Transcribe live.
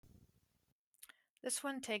This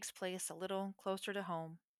one takes place a little closer to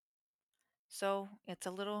home, so it's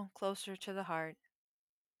a little closer to the heart,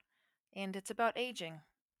 and it's about aging,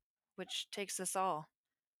 which takes us all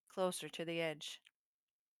closer to the edge.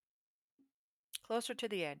 Closer to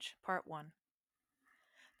the Edge, Part 1.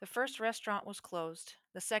 The first restaurant was closed.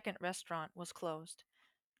 The second restaurant was closed.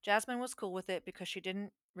 Jasmine was cool with it because she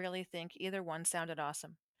didn't really think either one sounded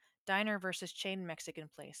awesome. Diner versus chain Mexican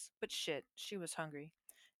place. But shit, she was hungry.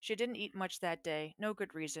 She didn't eat much that day, no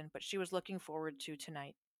good reason, but she was looking forward to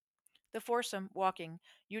tonight. The foursome, walking,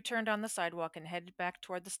 U-turned on the sidewalk and headed back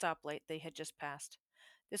toward the stoplight they had just passed.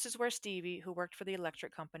 This is where Stevie, who worked for the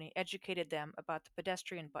electric company, educated them about the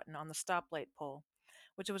pedestrian button on the stoplight pole,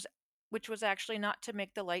 which was which was actually not to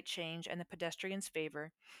make the light change in the pedestrian's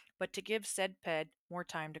favor, but to give said ped more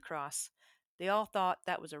time to cross. They all thought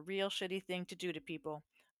that was a real shitty thing to do to people,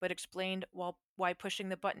 but explained why pushing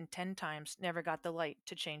the button 10 times never got the light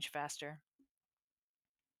to change faster.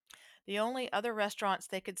 The only other restaurants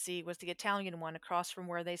they could see was the Italian one across from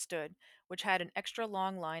where they stood, which had an extra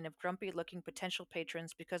long line of grumpy looking potential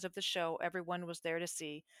patrons because of the show everyone was there to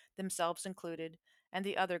see, themselves included, and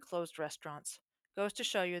the other closed restaurants. Goes to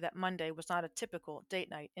show you that Monday was not a typical date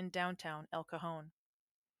night in downtown El Cajon.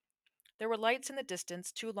 There were lights in the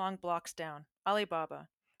distance 2 long blocks down. Alibaba.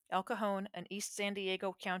 El Cajon, an East San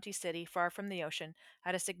Diego County city far from the ocean,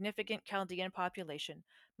 had a significant Chaldean population,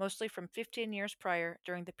 mostly from 15 years prior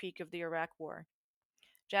during the peak of the Iraq War.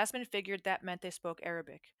 Jasmine figured that meant they spoke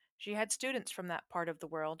Arabic. She had students from that part of the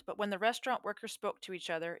world, but when the restaurant workers spoke to each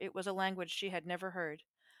other, it was a language she had never heard.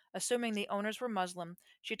 Assuming the owners were Muslim,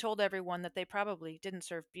 she told everyone that they probably didn't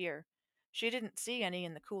serve beer. She didn't see any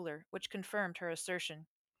in the cooler, which confirmed her assertion.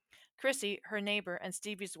 Chrissy, her neighbor and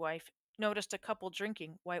Stevie's wife, noticed a couple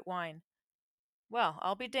drinking white wine. Well,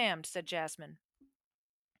 I'll be damned, said Jasmine.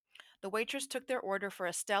 The waitress took their order for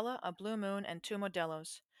a Stella, a Blue Moon, and 2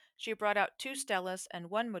 Modelos. She brought out 2 Stellas and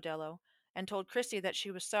 1 Modelo, and told Chrissy that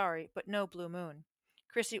she was sorry, but no Blue Moon.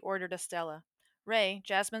 Chrissy ordered a Stella. Ray,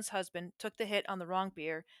 Jasmine's husband, took the hit on the wrong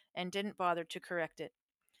beer and didn't bother to correct it.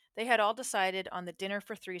 They had all decided on the dinner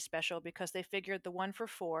for 3 special because they figured the one for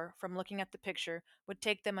 4, from looking at the picture, would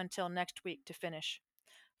take them until next week to finish.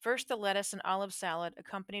 First, the lettuce and olive salad,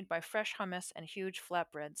 accompanied by fresh hummus and huge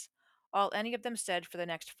flatbreads. All any of them said for the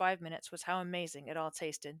next 5 minutes was how amazing it all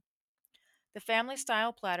tasted. The family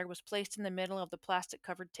style platter was placed in the middle of the plastic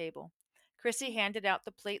covered table. Chrissy handed out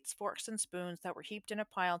the plates, forks, and spoons that were heaped in a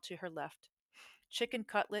pile to her left: chicken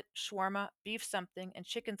cutlet, shawarma, beef something, and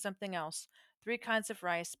chicken something else, 3 kinds of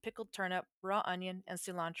rice, pickled turnip, raw onion, and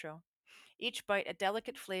cilantro. Each bite a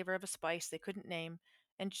delicate flavor of a spice they couldn't name,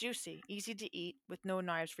 and juicy, easy to eat, with no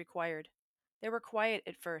knives required. They were quiet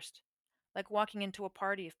at first, like walking into a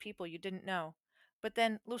party of people you didn't know, but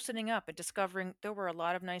then loosening up and discovering there were a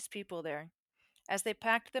lot of nice people there. As they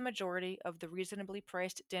packed the majority of the reasonably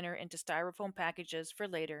priced dinner into styrofoam packages for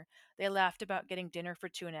later, they laughed about getting dinner for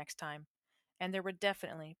 2 next time. And there would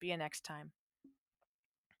definitely be a next time.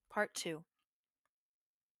 Part 2.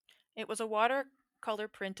 It was a watercolor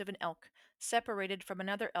print of an elk, separated from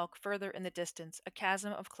another elk further in the distance, a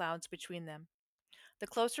chasm of clouds between them. The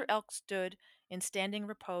closer elk stood in standing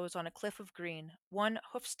repose on a cliff of green, one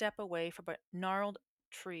hoof step away from a gnarled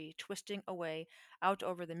tree twisting away out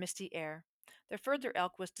over the misty air. The further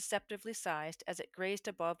elk was deceptively sized as it grazed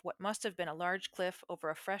above what must have been a large cliff over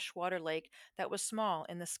a fresh water lake that was small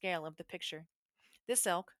in the scale of the picture. This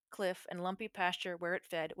elk, cliff, and lumpy pasture where it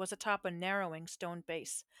fed was atop a narrowing stone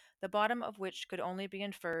base, the bottom of which could only be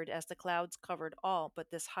inferred as the clouds covered all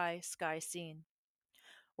but this high sky scene.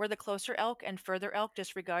 Were the closer elk and further elk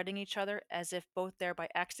disregarding each other as if both there by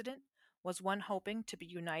accident? Was one hoping to be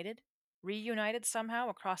united, reunited somehow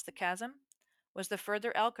across the chasm? Was the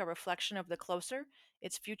further elk a reflection of the closer,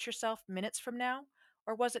 its future self minutes from now?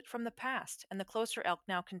 Or was it from the past, and the closer elk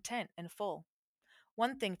now content and full?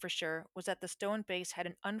 One thing for sure was that the stone base had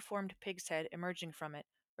an unformed pig's head emerging from it,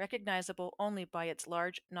 recognizable only by its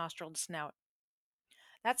large nostriled snout.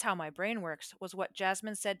 That's how my brain works, was what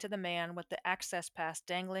Jasmine said to the man with the access pass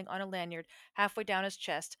dangling on a lanyard halfway down his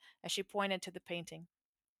chest as she pointed to the painting.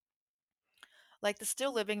 Like the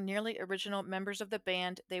still living, nearly original members of the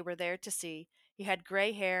band they were there to see, he had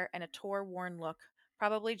gray hair and a tour worn look,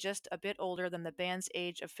 probably just a bit older than the band's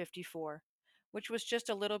age of 54, which was just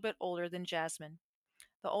a little bit older than Jasmine.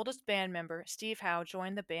 The oldest band member, Steve Howe,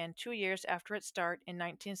 joined the band 2 years after its start in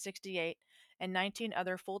 1968, and 19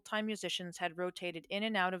 other full time musicians had rotated in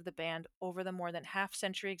and out of the band over the more than half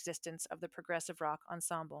century existence of the progressive rock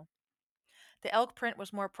ensemble. The elk print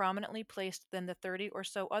was more prominently placed than the 30 or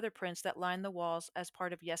so other prints that lined the walls as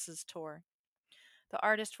part of Yes's tour. The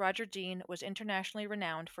artist Roger Dean was internationally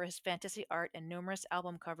renowned for his fantasy art and numerous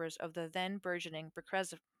album covers of the then burgeoning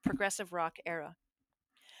progressive rock era.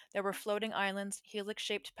 There were floating islands, helix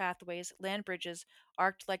shaped pathways, land bridges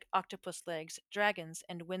arced like octopus legs, dragons,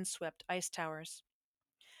 and windswept ice towers.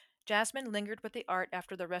 Jasmine lingered with the art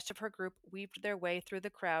after the rest of her group weaved their way through the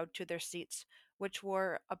crowd to their seats, which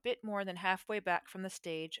were a bit more than halfway back from the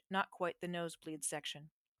stage, not quite the nosebleed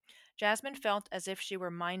section. Jasmine felt as if she were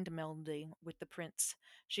mind melding with the prince.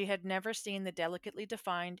 She had never seen the delicately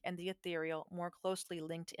defined and the ethereal more closely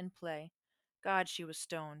linked in play. God, she was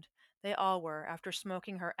stoned. They all were, after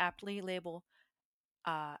smoking her aptly labeled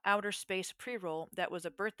outer space pre roll that was a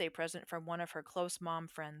birthday present from one of her close mom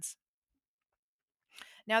friends.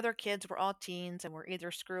 Now their kids were all teens and were either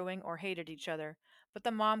screwing or hated each other. But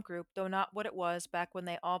the mom group, though not what it was back when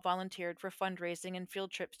they all volunteered for fundraising and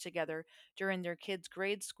field trips together during their kids'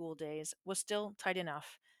 grade school days, was still tight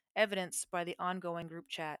enough, evidenced by the ongoing group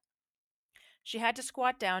chat. She had to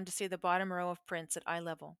squat down to see the bottom row of prints at eye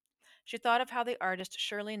level. She thought of how the artist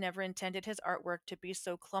surely never intended his artwork to be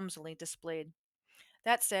so clumsily displayed.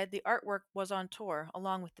 That said, the artwork was on tour,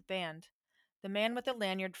 along with the band. The man with the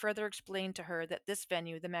lanyard further explained to her that this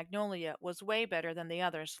venue, the Magnolia, was way better than the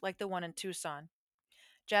others, like the one in Tucson.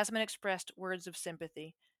 Jasmine expressed words of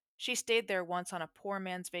sympathy. She stayed there once on a poor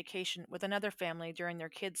man's vacation with another family during their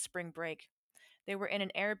kids' spring break. They were in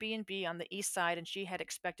an Airbnb on the east side, and she had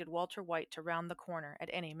expected Walter White to round the corner at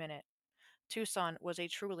any minute. Tucson was a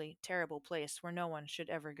truly terrible place where no one should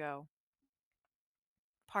ever go.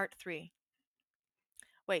 Part 3.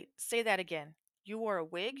 Wait, say that again. You wore a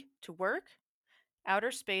wig? To work?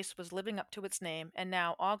 Outer Space was living up to its name, and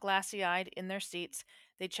now, all glassy eyed in their seats,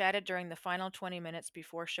 they chatted during the final 20 minutes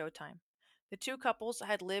before showtime. The two couples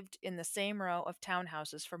had lived in the same row of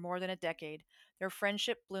townhouses for more than a decade, their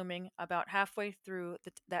friendship blooming about halfway through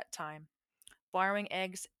that time. Borrowing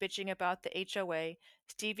eggs, bitching about the HOA,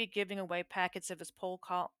 Stevie giving away packets of his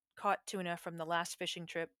caught tuna from the last fishing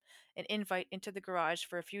trip, an invite into the garage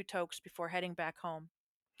for a few tokes before heading back home.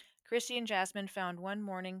 Chrissy and Jasmine found one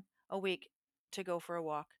morning a week to go for a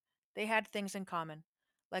walk. They had things in common.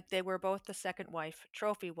 Like they were both the second wife,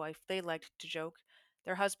 trophy wife, they liked to joke.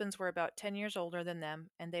 Their husbands were about 10 years older than them,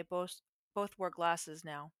 and they both wore glasses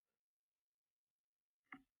now.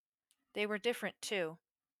 They were different, too,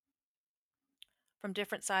 from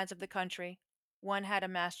different sides of the country. One had a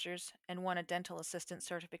master's and one a dental assistant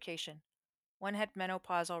certification. One had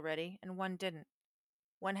menopause already, and one didn't.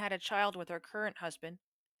 One had a child with her current husband,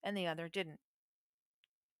 and the other didn't.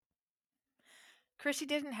 Chrissy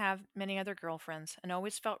didn't have many other girlfriends and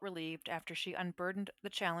always felt relieved after she unburdened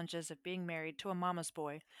the challenges of being married to a mama's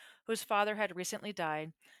boy whose father had recently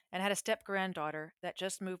died and had a step granddaughter that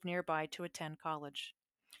just moved nearby to attend college.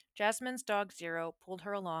 Jasmine's dog Zero pulled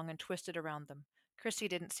her along and twisted around them. Chrissy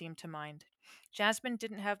didn't seem to mind. Jasmine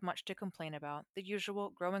didn't have much to complain about, the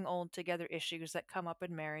usual growing old together issues that come up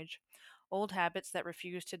in marriage, old habits that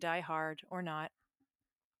refuse to die hard or not.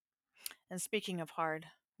 And speaking of hard,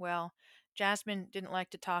 well, Jasmine didn't like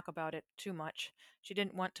to talk about it too much. She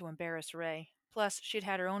didn't want to embarrass Ray. Plus, she'd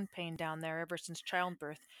had her own pain down there ever since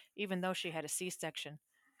childbirth, even though she had a C section.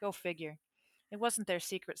 Go figure. It wasn't their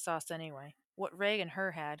secret sauce anyway. What Ray and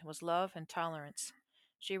her had was love and tolerance.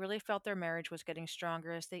 She really felt their marriage was getting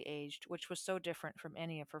stronger as they aged, which was so different from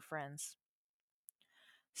any of her friends.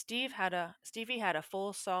 Stevie had a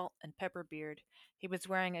full salt and pepper beard. He was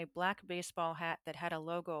wearing a black baseball hat that had a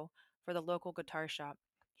logo for the local guitar shop.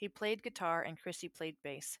 He played guitar and Chrissy played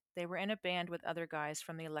bass. They were in a band with other guys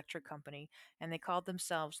from the electric company, and they called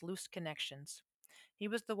themselves Loose Connections. He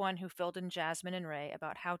was the one who filled in Jasmine and Ray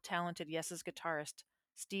about how talented Yes's guitarist,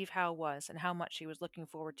 Steve Howe, was and how much he was looking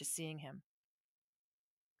forward to seeing him.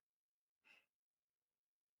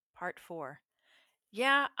 Part 4.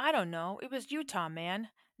 Yeah, I don't know. It was Utah, man.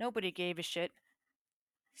 Nobody gave a shit.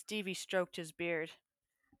 Stevie stroked his beard.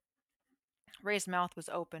 Ray's mouth was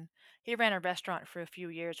open. He ran a restaurant for a few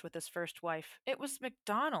years with his first wife. It was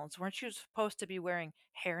McDonald's. Weren't you supposed to be wearing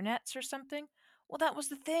hairnets or something? Well, that was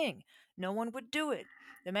the thing. No one would do it.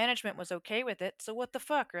 The management was okay with it, so what the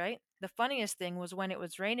fuck, right? The funniest thing was when it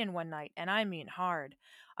was raining one night, and I mean hard.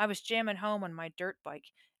 I was jamming home on my dirt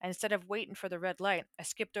bike, and instead of waiting for the red light, I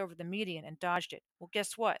skipped over the median and dodged it. Well,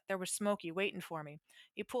 guess what? There was Smokey waiting for me.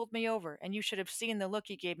 He pulled me over, and you should have seen the look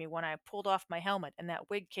he gave me when I pulled off my helmet and that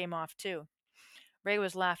wig came off, too. Ray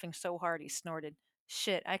was laughing so hard he snorted.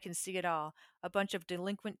 Shit, I can see it all. A bunch of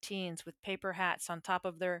delinquent teens with paper hats on top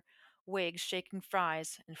of their wigs shaking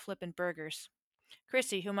fries and flipping burgers.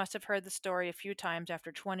 Chrissy, who must have heard the story a few times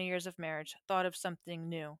after 20 years of marriage, thought of something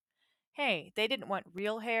new. Hey, they didn't want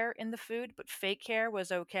real hair in the food, but fake hair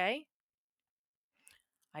was okay?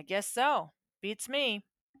 I guess so. Beats me.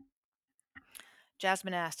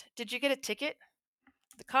 Jasmine asked, Did you get a ticket?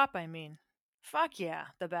 The cop, I mean. Fuck yeah,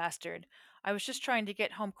 the bastard. I was just trying to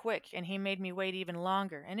get home quick, and he made me wait even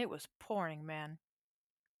longer, and it was pouring, man.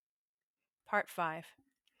 Part 5.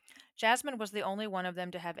 Jasmine was the only one of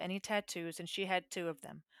them to have any tattoos, and she had two of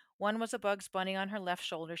them. One was a Bugs Bunny on her left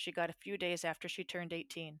shoulder she got a few days after she turned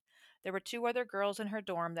 18. There were two other girls in her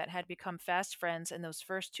dorm that had become fast friends in those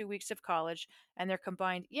first 2 weeks of college, and their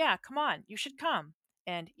combined, yeah, come on, you should come,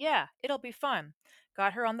 and yeah, it'll be fun,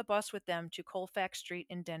 got her on the bus with them to Colfax Street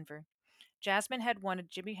in Denver. Jasmine had wanted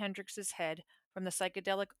Jimi Hendrix's head from the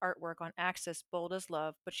psychedelic artwork on Axis Bold as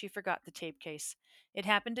Love, but she forgot the tape case. It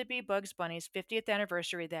happened to be Bugs Bunny's 50th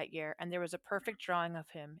anniversary that year, and there was a perfect drawing of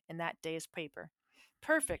him in that day's paper.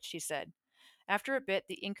 Perfect, she said. After a bit,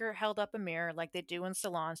 the inker held up a mirror like they do in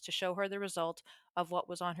salons to show her the result of what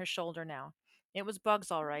was on her shoulder now. It was Bugs,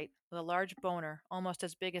 all right, with a large boner almost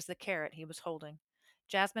as big as the carrot he was holding.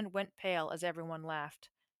 Jasmine went pale as everyone laughed.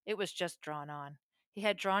 It was just drawn on. He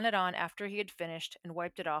had drawn it on after he had finished and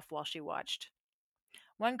wiped it off while she watched.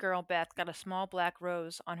 One girl, Beth, got a small black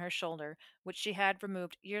rose on her shoulder, which she had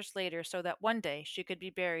removed years later so that one day she could be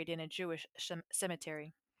buried in a Jewish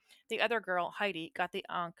cemetery. The other girl, Heidi, got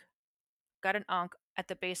an ankh at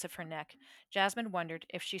the base of her neck. Jasmine wondered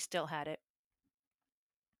if she still had it.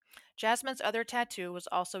 Jasmine's other tattoo was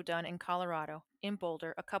also done in Colorado, in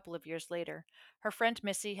Boulder, a couple of years later. Her friend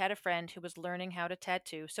Missy had a friend who was learning how to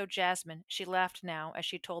tattoo, so Jasmine, she laughed now as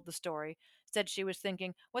she told the story, said she was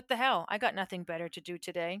thinking, What the hell? I got nothing better to do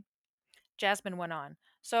today. Jasmine went on,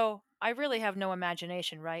 So I really have no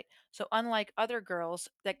imagination, right? So unlike other girls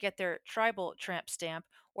that get their tribal tramp stamp,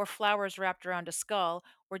 or flowers wrapped around a skull,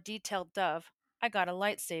 or detailed dove, I got a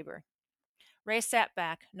lightsaber. Ray sat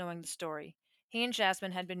back, knowing the story. He and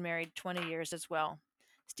Jasmine had been married 20 years as well.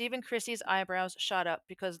 Stephen Chrissy's eyebrows shot up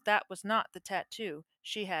because that was not the tattoo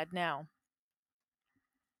she had now.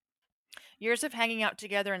 Years of hanging out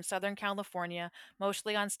together in Southern California,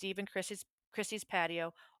 mostly on Chrissy's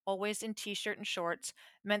patio, always in t-shirt and shorts,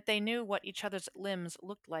 meant they knew what each other's limbs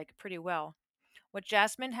looked like pretty well. What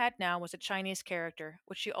Jasmine had now was a Chinese character,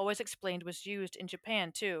 which she always explained was used in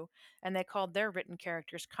Japan too, and they called their written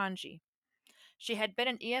characters kanji. She had been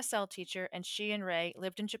an ESL teacher, and she and Ray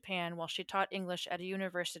lived in Japan while she taught English at a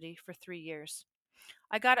university for 3 years.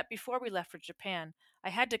 I got it before we left for Japan. I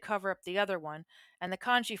had to cover up the other one, and the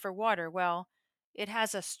kanji for water, well, it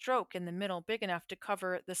has a stroke in the middle big enough to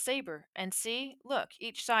cover the saber. And see, look,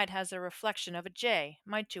 each side has a reflection of a J,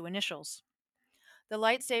 my two initials. The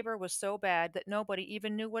lightsaber was so bad that nobody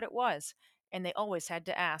even knew what it was, and they always had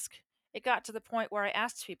to ask. It got to the point where I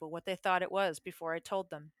asked people what they thought it was before I told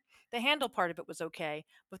them. The handle part of it was okay,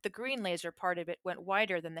 but the green laser part of it went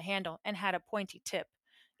wider than the handle and had a pointy tip.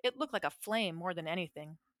 It looked like a flame more than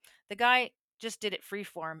anything. The guy just did it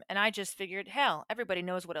freeform, and I just figured, hell, everybody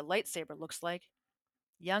knows what a lightsaber looks like.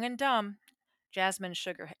 Young and dumb. Jasmine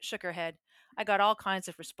shook her head. I got all kinds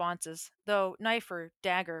of responses, though knife or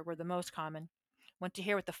dagger were the most common. Want to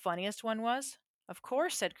hear what the funniest one was? Of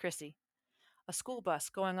course, said Chrissy. A school bus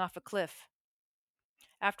going off a cliff.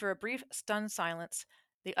 After a brief, stunned silence,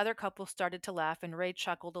 the other couple started to laugh, and Ray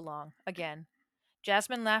chuckled along, again.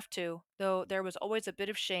 Jasmine laughed too, though there was always a bit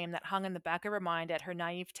of shame that hung in the back of her mind at her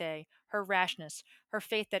naivete, her rashness, her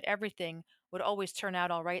faith that everything would always turn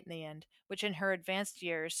out all right in the end, which in her advanced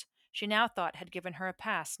years she now thought had given her a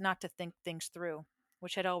pass not to think things through,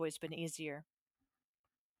 which had always been easier.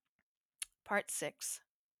 Part 6.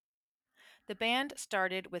 The band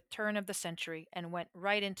started with Turn of the Century and went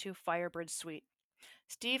right into Firebird's Suite.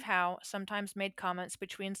 Steve Howe sometimes made comments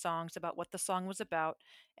between songs about what the song was about,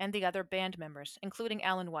 and the other band members, including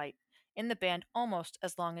Alan White, in the band almost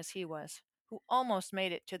as long as he was, who almost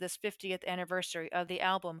made it to this 50th anniversary of the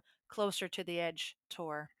album Closer to the Edge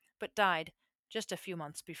tour, but died just a few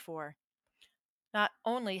months before. Not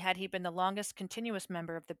only had he been the longest continuous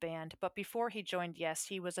member of the band, but before he joined Yes,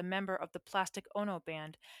 he was a member of the Plastic Ono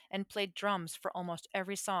band and played drums for almost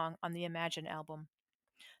every song on the Imagine album.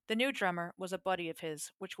 The new drummer was a buddy of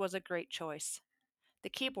his, which was a great choice. The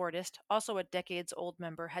keyboardist, also a decades old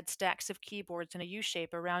member, had stacks of keyboards in a U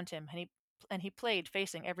shape around him, and he played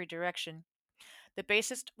facing every direction. The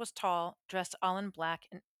bassist was tall, dressed all in black,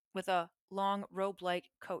 and with a long robe like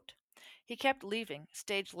coat. He kept leaving,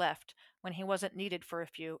 stage left, when he wasn't needed for a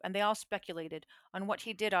few, and they all speculated on what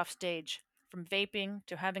he did off stage, from vaping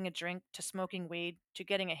to having a drink to smoking weed to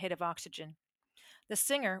getting a hit of oxygen. The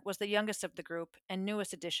singer was the youngest of the group and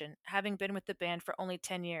newest addition, having been with the band for only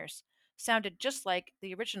 10 years. Sounded just like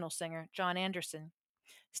the original singer, John Anderson.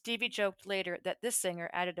 Stevie joked later that this singer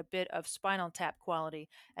added a bit of Spinal Tap quality,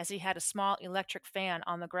 as he had a small electric fan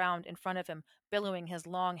on the ground in front of him, billowing his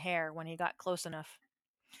long hair when he got close enough.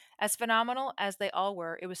 As phenomenal as they all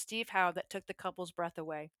were, it was Steve Howe that took the couple's breath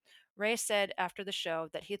away. Ray said after the show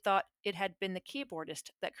that he thought it had been the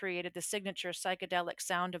keyboardist that created the signature psychedelic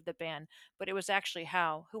sound of the band, but it was actually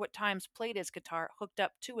Howe, who at times played his guitar hooked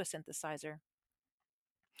up to a synthesizer.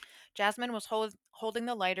 Jasmine was holding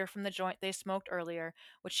the lighter from the joint they smoked earlier,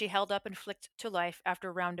 which she held up and flicked to life after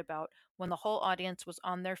a roundabout, when the whole audience was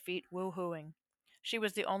on their feet woo-hooing. She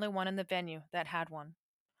was the only one in the venue that had one.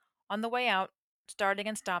 On the way out, starting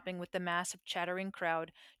and stopping with the massive chattering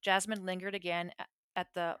crowd, Jasmine lingered again at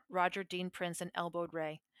the Roger Dean Prince and elbowed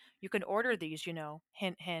Ray. You can order these, you know.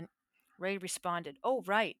 Hint, hint. Ray responded, Oh,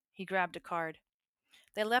 right. He grabbed a card.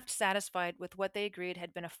 They left satisfied with what they agreed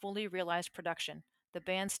had been a fully realized production. The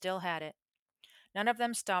band still had it. None of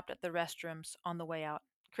them stopped at the restrooms on the way out.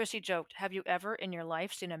 Chrissy joked, Have you ever in your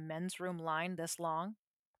life seen a men's room line this long?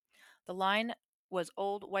 The line was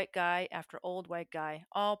old white guy after old white guy,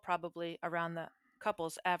 all probably around the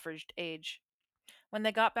couple's averaged age. When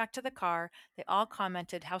they got back to the car, they all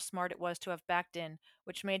commented how smart it was to have backed in,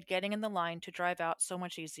 which made getting in the line to drive out so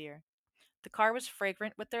much easier. The car was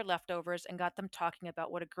fragrant with their leftovers and got them talking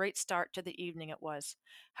about what a great start to the evening it was.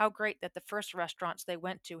 How great that the first restaurants they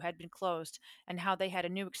went to had been closed, and how they had a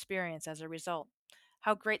new experience as a result.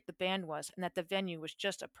 How great the band was, and that the venue was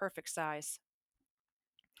just a perfect size.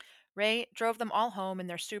 Ray drove them all home in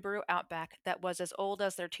their Subaru Outback that was as old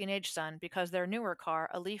as their teenage son because their newer car,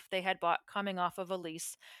 a Leaf they had bought coming off of a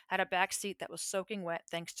lease, had a back seat that was soaking wet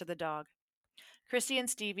thanks to the dog. Chrissy and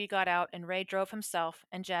Stevie got out, and Ray drove himself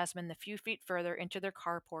and Jasmine the few feet further into their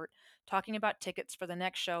carport, talking about tickets for the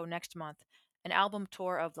next show next month, an album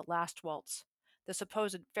tour of The Last Waltz, the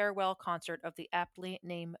supposed farewell concert of the aptly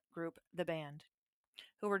named group The Band,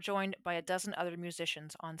 who were joined by a dozen other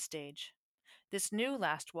musicians on stage. This new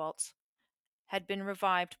Last Waltz had been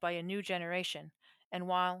revived by a new generation, and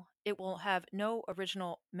while it will have no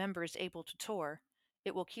original members able to tour,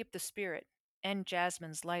 it will keep the spirit and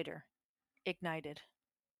Jasmine's lighter ignited.